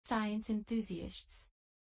science enthusiasts.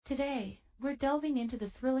 Today, we're delving into the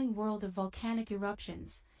thrilling world of volcanic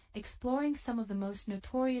eruptions, exploring some of the most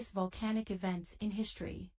notorious volcanic events in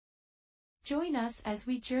history. Join us as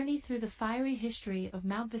we journey through the fiery history of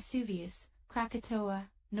Mount Vesuvius, Krakatoa,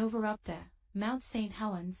 Novarupta, Mount St.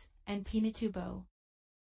 Helens, and Pinatubo.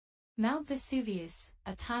 Mount Vesuvius,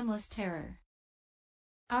 a timeless terror.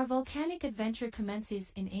 Our volcanic adventure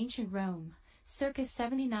commences in ancient Rome, circa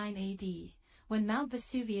 79 AD, when Mount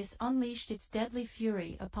Vesuvius unleashed its deadly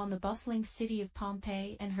fury upon the bustling city of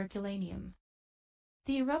Pompeii and Herculaneum.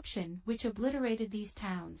 The eruption, which obliterated these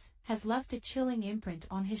towns, has left a chilling imprint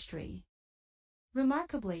on history.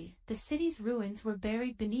 Remarkably, the city's ruins were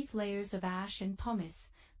buried beneath layers of ash and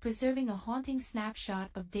pumice, preserving a haunting snapshot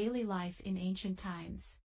of daily life in ancient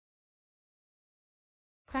times.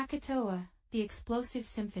 Krakatoa, the explosive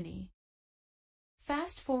symphony.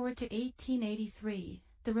 Fast forward to 1883,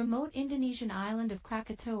 the remote Indonesian island of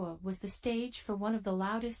Krakatoa was the stage for one of the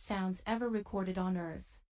loudest sounds ever recorded on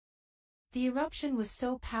Earth. The eruption was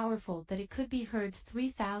so powerful that it could be heard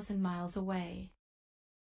 3,000 miles away.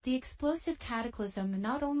 The explosive cataclysm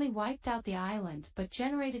not only wiped out the island but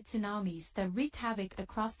generated tsunamis that wreaked havoc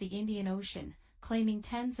across the Indian Ocean, claiming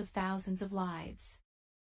tens of thousands of lives.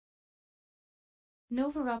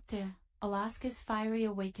 Novarupta, Alaska's fiery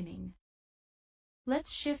awakening.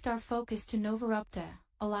 Let's shift our focus to Novarupta,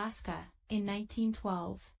 Alaska, in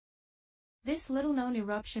 1912. This little-known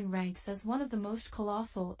eruption ranks as one of the most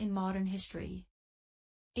colossal in modern history.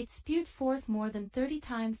 It spewed forth more than 30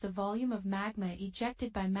 times the volume of magma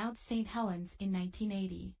ejected by Mount St. Helens in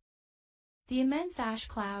 1980. The immense ash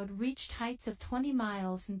cloud reached heights of 20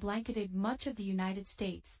 miles and blanketed much of the United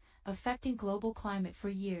States, affecting global climate for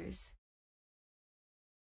years.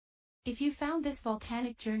 If you found this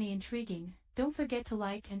volcanic journey intriguing, don't forget to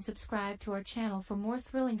like and subscribe to our channel for more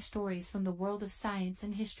thrilling stories from the world of science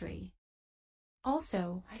and history.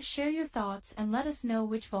 Also, share your thoughts and let us know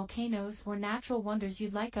which volcanoes or natural wonders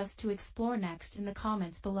you'd like us to explore next in the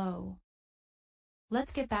comments below.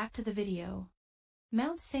 Let's get back to the video.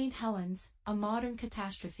 Mount St. Helens, a modern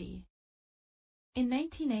catastrophe. In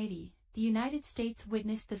 1980, the United States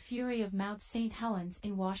witnessed the fury of Mount St. Helens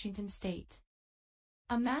in Washington state.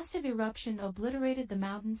 A massive eruption obliterated the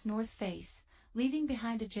mountain's north face, leaving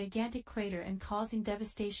behind a gigantic crater and causing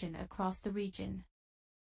devastation across the region.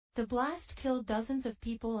 The blast killed dozens of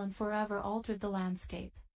people and forever altered the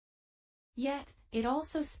landscape. Yet, it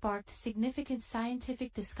also sparked significant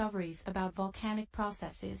scientific discoveries about volcanic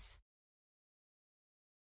processes.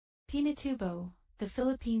 Pinatubo, the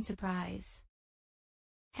Philippine surprise.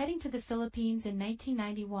 Heading to the Philippines in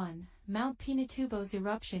 1991, Mount Pinatubo's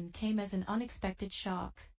eruption came as an unexpected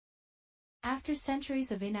shock. After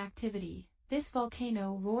centuries of inactivity, this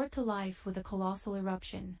volcano roared to life with a colossal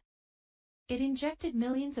eruption. It injected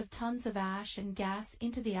millions of tons of ash and gas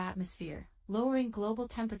into the atmosphere, lowering global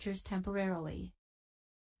temperatures temporarily.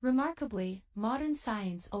 Remarkably, modern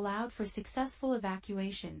science allowed for successful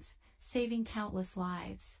evacuations, saving countless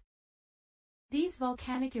lives. These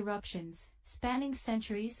volcanic eruptions, spanning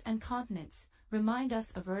centuries and continents, remind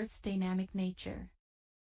us of Earth's dynamic nature.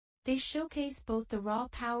 They showcase both the raw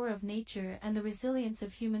power of nature and the resilience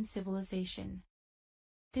of human civilization.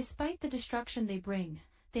 Despite the destruction they bring,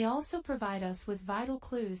 they also provide us with vital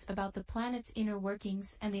clues about the planet's inner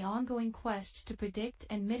workings and the ongoing quest to predict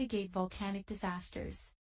and mitigate volcanic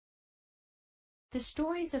disasters. The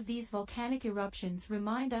stories of these volcanic eruptions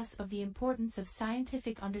remind us of the importance of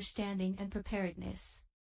scientific understanding and preparedness.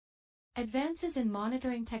 Advances in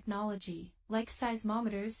monitoring technology, like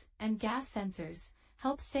seismometers and gas sensors,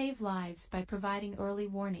 help save lives by providing early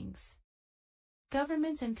warnings.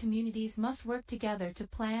 Governments and communities must work together to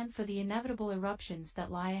plan for the inevitable eruptions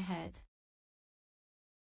that lie ahead.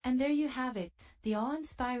 And there you have it, the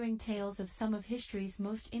awe-inspiring tales of some of history's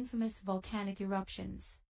most infamous volcanic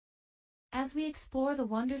eruptions. As we explore the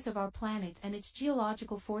wonders of our planet and its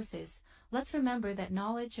geological forces, let's remember that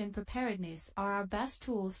knowledge and preparedness are our best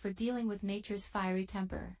tools for dealing with nature's fiery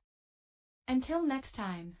temper. Until next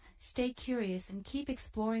time, stay curious and keep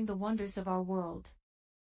exploring the wonders of our world.